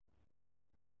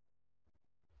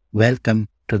Welcome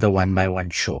to the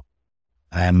 1x1 show.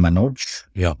 I am Manoj,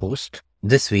 your host.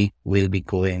 This week, we'll be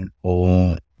going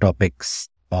over topics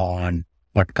on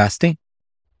podcasting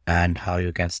and how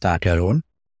you can start your own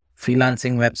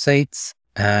freelancing websites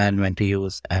and when to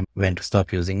use and when to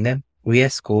stop using them.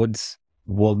 VS Code's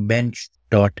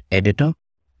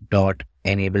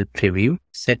workbench.editor.enable preview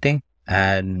setting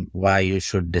and why you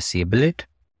should disable it.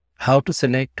 How to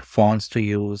select fonts to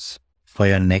use for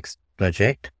your next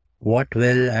project. What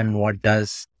will and what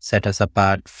does set us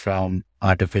apart from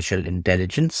artificial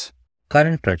intelligence?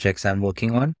 Current projects I'm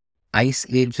working on, Ice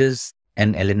Ages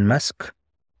and Elon Musk.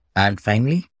 And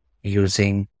finally,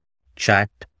 using Chat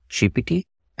GPT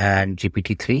and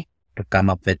GPT-3 to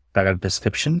come up with product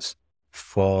descriptions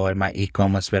for my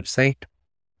e-commerce website,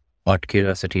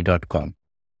 hotcuriosity.com.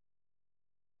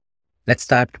 Let's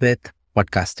start with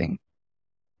podcasting.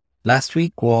 Last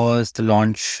week was the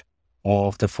launch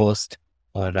of the first,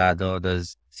 or rather the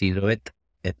 0th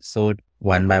episode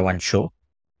 1x1 show.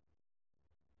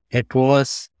 It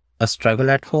was a struggle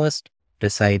at first,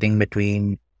 deciding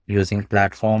between using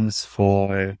platforms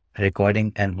for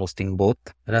recording and hosting both.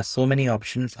 There are so many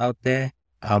options out there.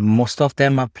 Most of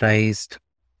them are priced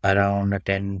around a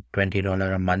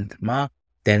 $10-20 a month mark.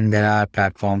 Then there are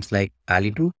platforms like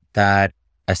Ali2 that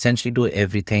essentially do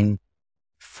everything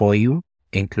for you,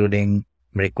 including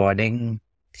recording,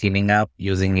 cleaning up,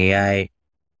 using AI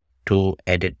to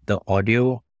edit the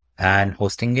audio and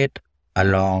hosting it,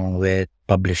 along with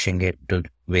publishing it to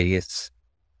various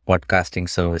podcasting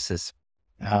services.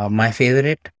 My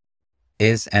favorite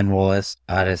is and was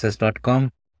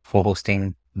rss.com for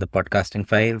hosting the podcasting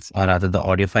files, or rather the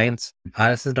audio files.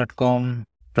 rss.com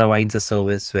provides a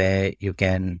service where you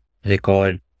can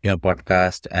record your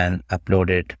podcast and upload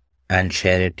it and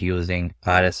share it using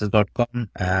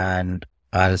rss.com, and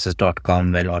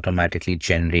rss.com will automatically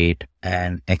generate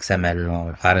an XML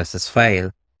or RSS file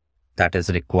that is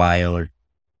required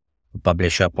to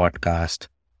publish your podcast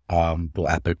to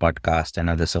Apple Podcast and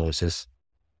other services.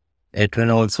 It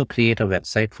will also create a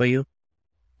website for you,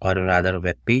 or rather a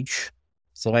web page.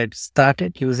 So I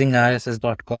started using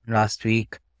rss.com last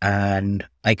week, and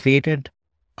I created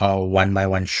a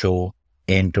 1x1 show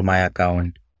into my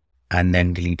account and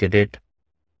then deleted it.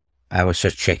 I was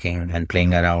just checking and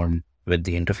playing around with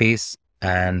the interface.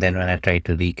 And then when I tried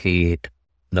to recreate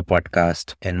the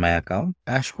podcast in my account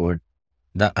dashboard,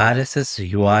 the RSS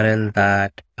URL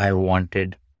that I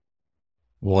wanted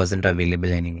wasn't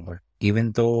available anymore,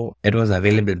 even though it was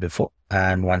available before.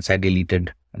 And once I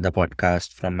deleted the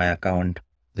podcast from my account,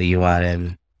 the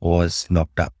URL was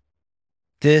locked up.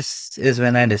 This is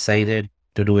when I decided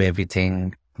to do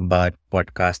everything but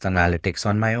podcast analytics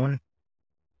on my own.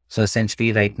 So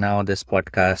essentially right now, this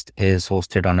podcast is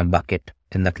hosted on a bucket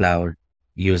in the cloud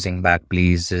using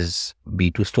Backblaze's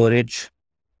B2 storage,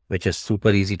 which is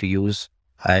super easy to use.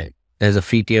 There's a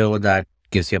free tier that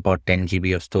gives you about 10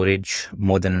 GB of storage,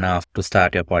 more than enough to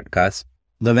start your podcast.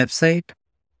 The website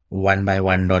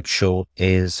 1x1.Show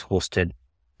is hosted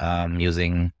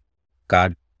using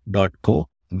card.co,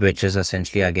 which is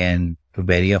essentially, again,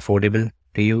 very affordable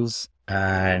to use.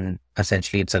 And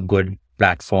essentially, it's a good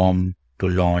platform to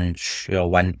launch your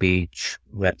one-page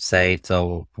website,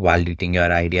 so validating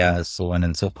your ideas, so on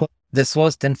and so forth. This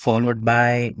was then followed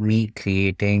by me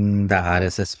creating the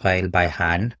RSS file by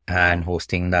hand and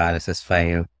hosting the RSS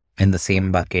file in the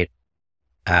same bucket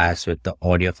as with the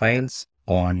audio files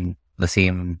on the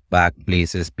same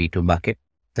Backblaze's B2 bucket.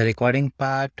 The recording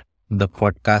part, the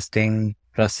podcasting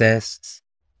process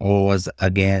was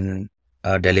again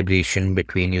a deliberation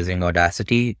between using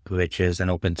Audacity, which is an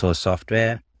open source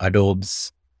software,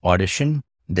 Adobe's Audition,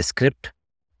 Descript,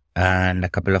 and a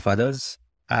couple of others.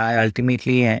 I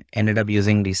ultimately ended up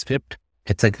using Descript.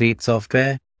 It's a great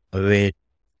software, which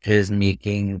is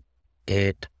making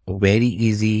it very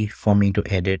easy for me to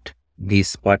edit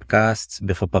these podcasts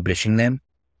before publishing them.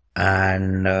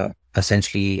 And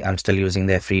essentially, I'm still using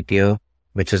their free tier,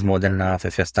 which is more than enough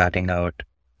if you're starting out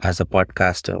as a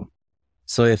podcaster.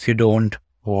 So if you don't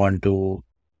want to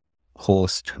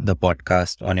host the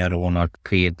podcast on your own or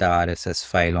create the RSS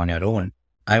file on your own,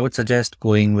 I would suggest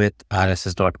going with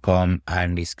rss.com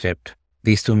and Descript.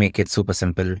 These two make it super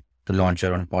simple to launch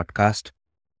your own podcast.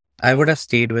 I would have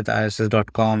stayed with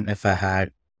rss.com if I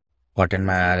had gotten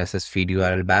my RSS feed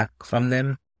URL back from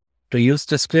them. To use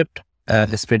Descript,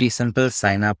 it's pretty simple.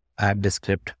 Sign up at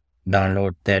Descript,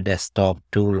 download their desktop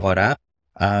tool or app.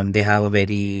 They have a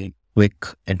very quick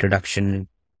introduction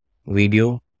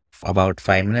video, about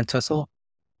 5 minutes or so.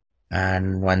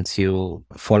 And once you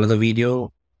follow the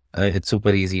video, it's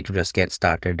super easy to just get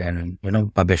started and,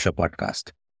 publish a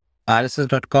podcast.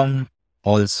 RSS.com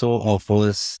also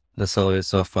offers the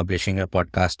service of publishing a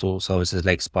podcast to services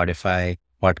like Spotify,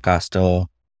 Podcaster,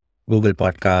 Google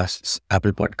Podcasts,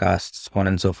 Apple Podcasts, so on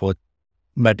and so forth.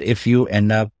 But if you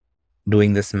end up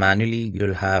doing this manually,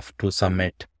 you'll have to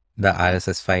submit the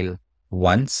RSS file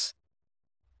once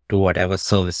to whatever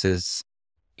services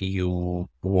you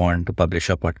want to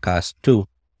publish a podcast to.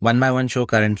 1x1 Show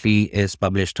currently is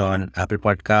published on Apple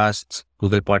Podcasts,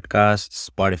 Google Podcasts,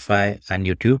 Spotify, and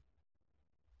YouTube.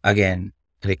 Again,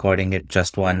 recording it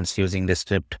just once using the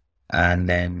script and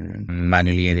then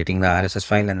manually editing the RSS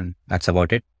file, and that's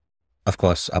about it. Of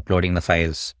course, uploading the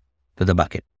files to the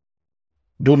bucket.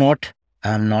 Do note,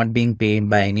 I'm not being paid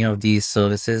by any of these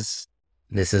services.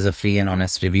 This is a free and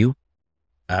honest review.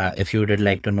 If you would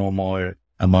like to know more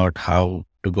about how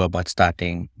to go about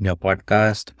starting your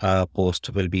podcast, a post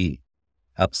will be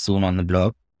up soon on the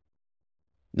blog.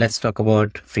 Let's talk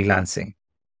about freelancing.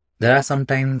 There are some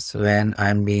times when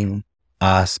I'm being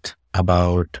asked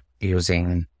about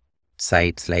using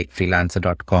sites like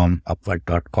freelancer.com,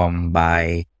 upwork.com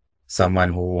by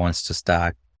someone who wants to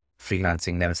start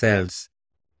freelancing themselves.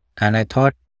 And I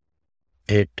thought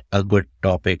it a good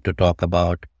topic to talk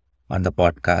about on the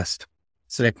podcast.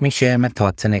 So let me share my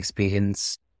thoughts and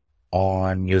experience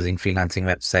on using freelancing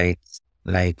websites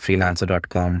like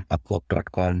freelancer.com,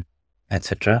 upwork.com,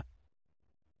 etc.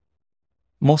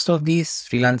 Most of these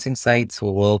freelancing sites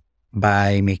work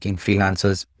by making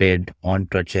freelancers bid on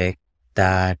projects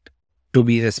that to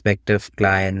be respective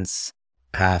clients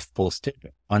have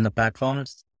posted on the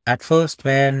platforms. At first,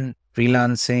 when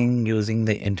freelancing using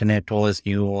the internet was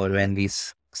new, or when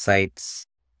these sites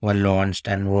were launched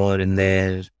and were in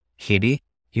their heyday,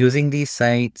 using these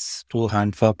sites to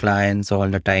hunt for clients all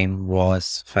the time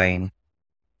was fine.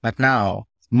 But now,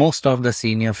 most of the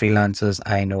senior freelancers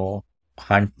I know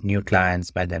hunt new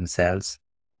clients by themselves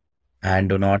and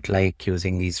do not like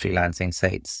using these freelancing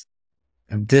sites.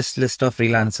 This list of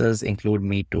freelancers include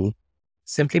me too,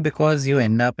 simply because you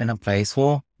end up in a price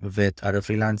war with other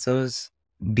freelancers,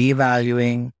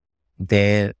 devaluing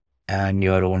their and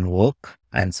your own work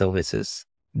and services.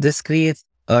 This creates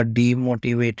a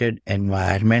demotivated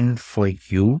environment for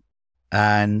you,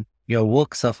 and your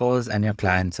work suffers and your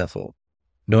clients suffer.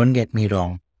 Don't get me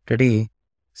wrong. Today,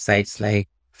 sites like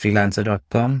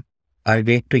freelancer.com are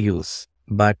great to use,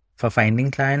 but for finding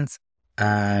clients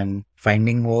and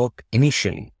finding work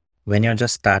initially, when you're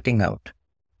just starting out,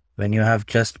 when you have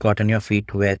just gotten your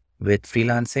feet wet with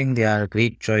freelancing, they are a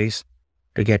great choice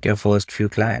to get your first few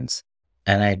clients.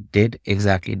 And I did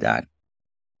exactly that.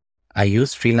 I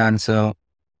used Freelancer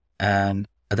and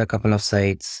other couple of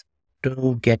sites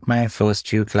to get my first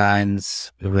few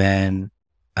clients when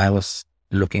I was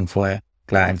looking for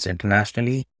clients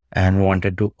internationally and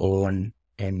wanted to earn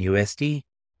in USD.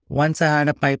 Once I had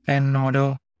a pipeline in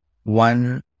order,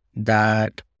 one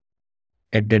that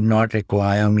it did not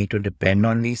require me to depend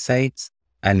on these sites,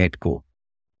 I let go.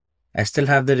 I still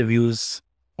have the reviews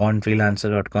on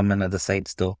freelancer.com and other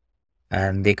sites though,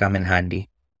 and they come in handy.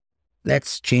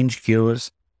 Let's change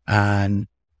gears and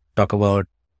talk about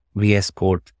VS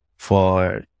Code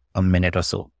for a minute or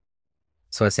so.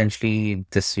 So essentially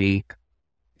this week,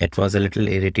 it was a little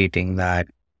irritating that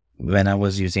when I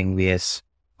was using VS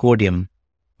Codium,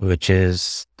 which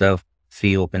is the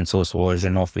free open source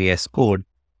version of VS Code,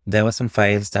 there were some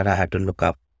files that I had to look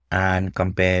up and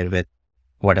compare with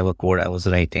whatever code I was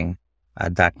writing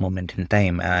at that moment in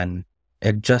time. And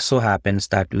it just so happens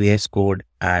that VS Code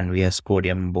and VS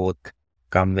Codium both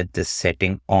come with this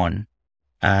setting on.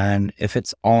 And if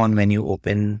it's on when you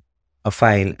open a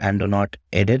file and do not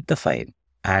edit the file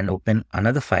and open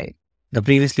another file, the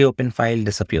previously opened file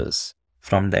disappears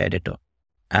from the editor.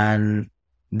 And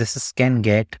can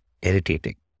get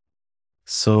irritating.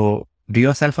 So do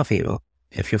yourself a favor.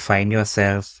 If you find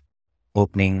yourself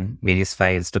opening various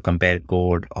files to compare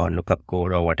code or look up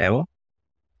code or whatever,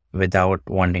 without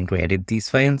wanting to edit these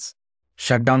files,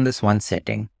 shut down this one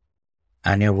setting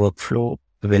and your workflow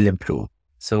will improve.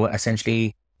 So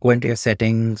essentially, go into your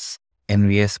settings in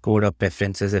VS Code or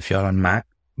preferences if you're on Mac,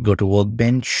 go to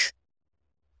Workbench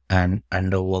and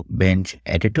under Workbench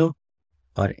Editor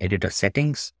or Editor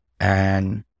Settings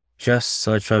and just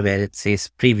search for where it says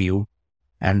Preview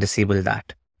and disable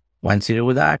that. Once you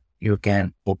do that, you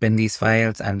can open these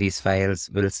files and these files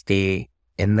will stay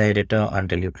in the editor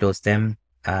until you close them,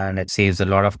 and it saves a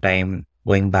lot of time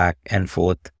going back and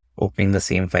forth, opening the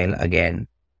same file again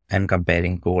and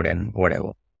comparing code and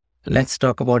whatever. Let's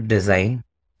talk about design.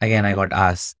 Again, I got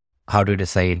asked how to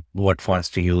decide what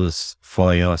fonts to use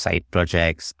for your site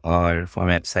projects or for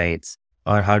websites,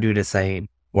 or how do you decide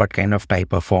what kind of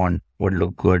type of font would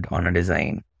look good on a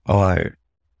design, or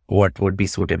what would be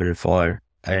suitable for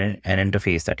an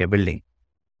interface that you're building.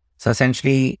 So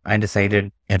essentially, I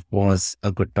decided it was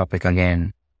a good topic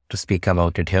again to speak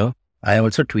about it here. I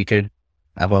also tweeted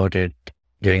about it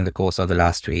during the course of the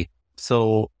last week.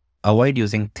 So avoid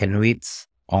using thin widths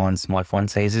on small font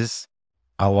sizes,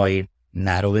 avoid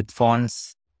narrow width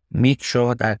fonts, make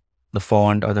sure that the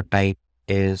font or the type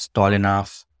is tall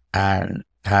enough and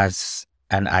has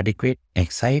an adequate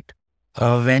text height.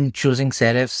 When choosing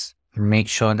serifs, make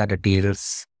sure that the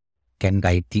details can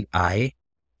guide the eye.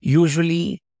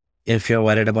 Usually, if you're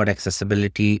worried about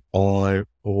accessibility or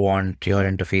want your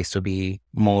interface to be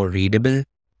more readable,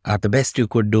 the best you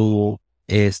could do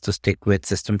is to stick with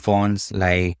system fonts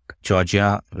like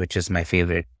Georgia, which is my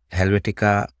favorite,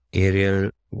 Helvetica,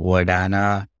 Arial,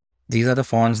 Verdana. These are the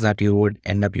fonts that you would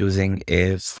end up using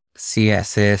if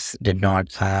CSS did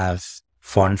not have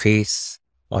font face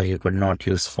or you could not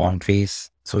use font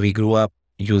face. So we grew up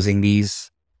using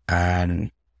these, and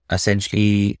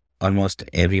essentially almost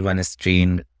everyone is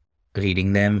trained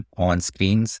reading them on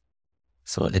screens.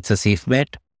 So it's a safe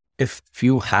bet. If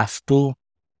you have to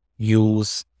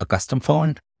use a custom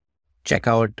font, check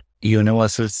out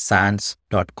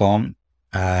universalsans.com.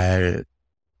 I'll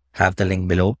have the link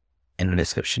below in the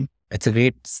description. It's a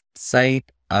great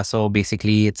site. So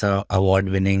basically, it's a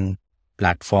award-winning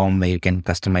platform where you can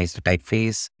customize the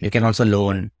typeface. You can also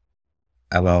learn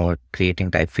about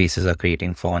creating typefaces or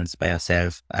creating fonts by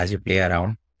yourself as you play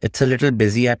around. It's a little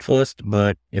busy at first,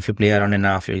 but if you play around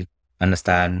enough, you'll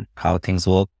understand how things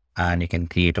work and you can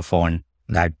create a font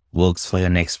that works for your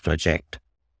next project.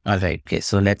 All right. Okay.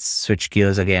 So let's switch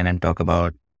gears again and talk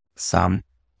about some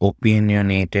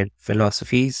opinionated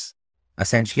philosophies.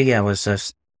 Essentially, I was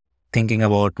just thinking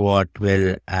about what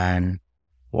will and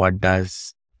what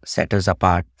does set us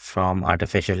apart from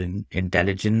artificial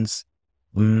intelligence.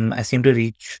 I seem to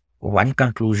reach one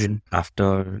conclusion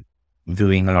after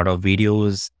viewing a lot of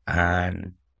videos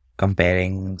and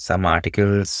comparing some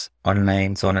articles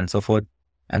online, so on and so forth.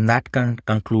 And that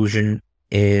conclusion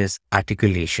is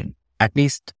articulation, at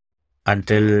least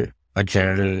until a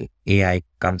general AI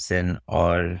comes in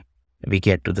or we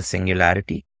get to the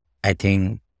singularity. I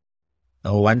think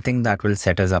one thing that will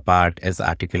set us apart is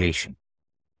articulation,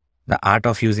 the art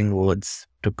of using words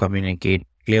to communicate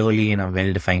clearly in a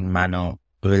well-defined manner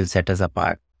will set us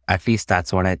apart. At least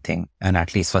that's what I think, and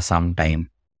at least for some time.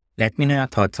 Let me know your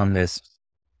thoughts on this.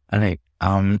 All right.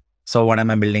 So what am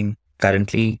I building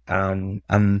currently?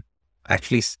 I'm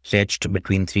actually stretched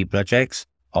between three projects.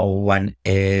 One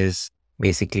is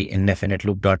basically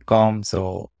indefiniteloop.com.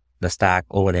 So the stack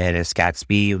over there is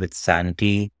Gatsby with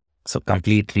Sanity. So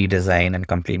complete redesign and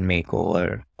complete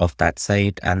makeover of that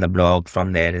site. And the blog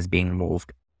from there is being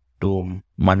moved to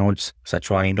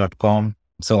manojsachwani.com.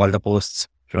 So all the posts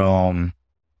from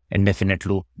Indefinite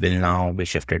Loop will now be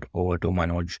shifted over to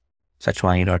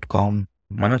manojsachwani.com.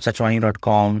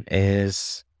 manojsachwani.com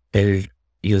is built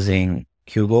using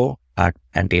Hugo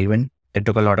and Tailwind. It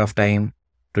took a lot of time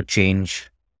to change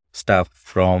stuff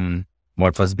from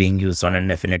what was being used on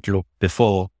Indefinite Loop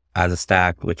before as a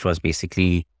stack, which was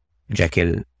basically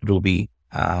Jekyll, Ruby,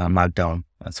 Markdown,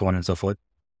 and so on and so forth,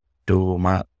 to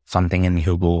something in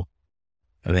Hugo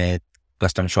with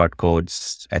custom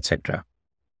shortcodes, etc.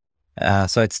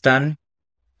 So it's done.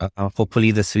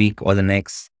 Hopefully this week or the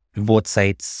next, both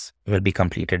sites will be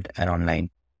completed and online.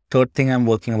 Third thing I'm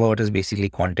working about is basically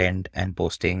content and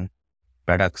posting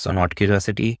products on Hot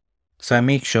Curiosity. So I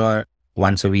make sure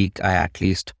once a week I at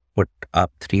least put up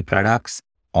 3 products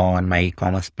on my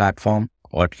e-commerce platform,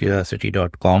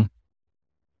 hotcuriosity.com.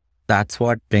 That's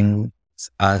what brings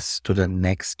us to the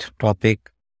next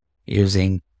topic,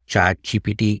 using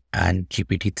ChatGPT and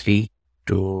GPT-3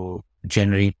 to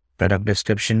generate product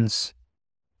descriptions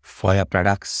for your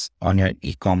products on your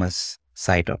e-commerce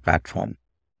site or platform.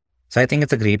 So I think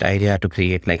it's a great idea to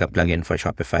create like a plugin for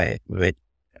Shopify, which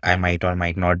I might or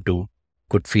might not do.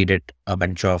 Could feed it a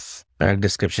bunch of product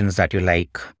descriptions that you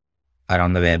like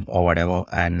around the web or whatever,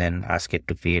 and then ask it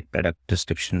to create product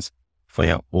descriptions for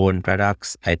your own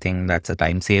products. I think that's a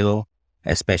time saver,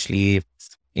 especially if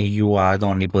you are the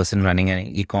only person running an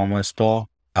e-commerce store.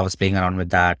 I was playing around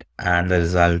with that and the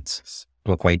results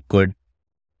were quite good.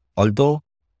 Although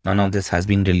none of this has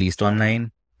been released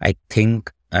online, I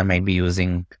think I might be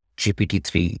using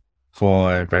GPT-3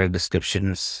 for product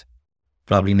descriptions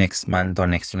probably next month or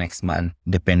next to next month,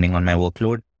 depending on my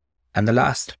workload. And the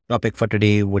last topic for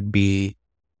today would be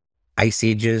Ice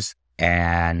Ages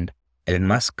and Elon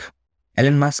Musk.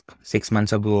 Elon Musk, 6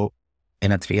 months ago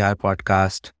in a 3-hour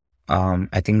podcast,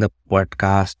 I think the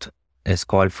podcast is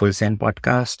called Full Send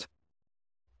Podcast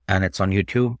and it's on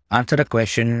YouTube, answered a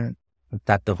question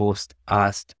that the host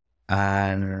asked,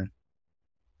 and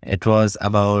it was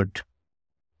about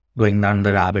going down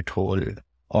the rabbit hole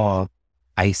of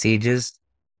ice ages.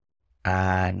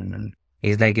 And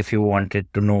he's like, if you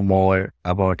wanted to know more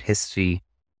about history,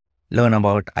 learn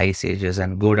about ice ages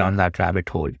and go down that rabbit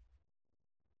hole.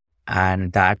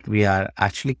 And that we are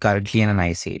actually currently in an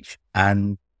ice age.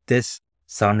 And this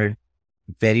sounded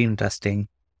very interesting.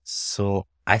 So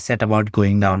I set about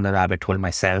going down the rabbit hole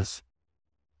myself.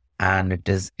 And it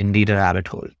is indeed a rabbit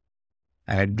hole.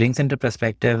 And it brings into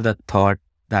perspective the thought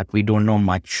that we don't know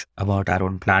much about our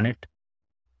own planet,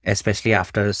 especially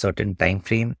after a certain time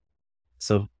frame.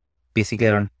 So basically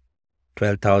around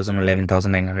 12,000 or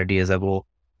 11,900 years ago.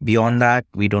 Beyond that,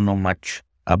 we don't know much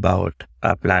about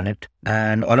our planet.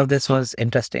 And all of this was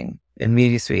interesting in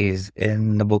various ways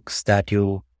in the books that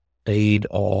you read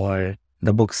or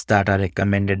the books that are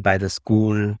recommended by the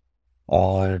school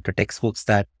or the textbooks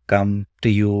that come to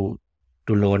you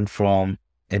to learn from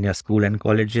in your school and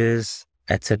colleges,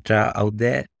 etc. out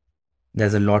there.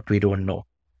 There's a lot we don't know.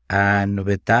 And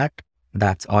with that,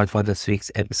 that's all for this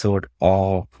week's episode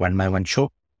of 1x1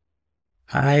 Show.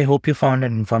 I hope you found it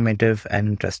informative and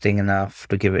interesting enough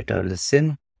to give it a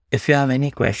listen. If you have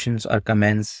any questions or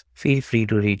comments, feel free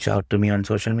to reach out to me on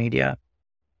social media.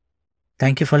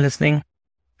 Thank you for listening,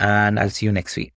 and I'll see you next week.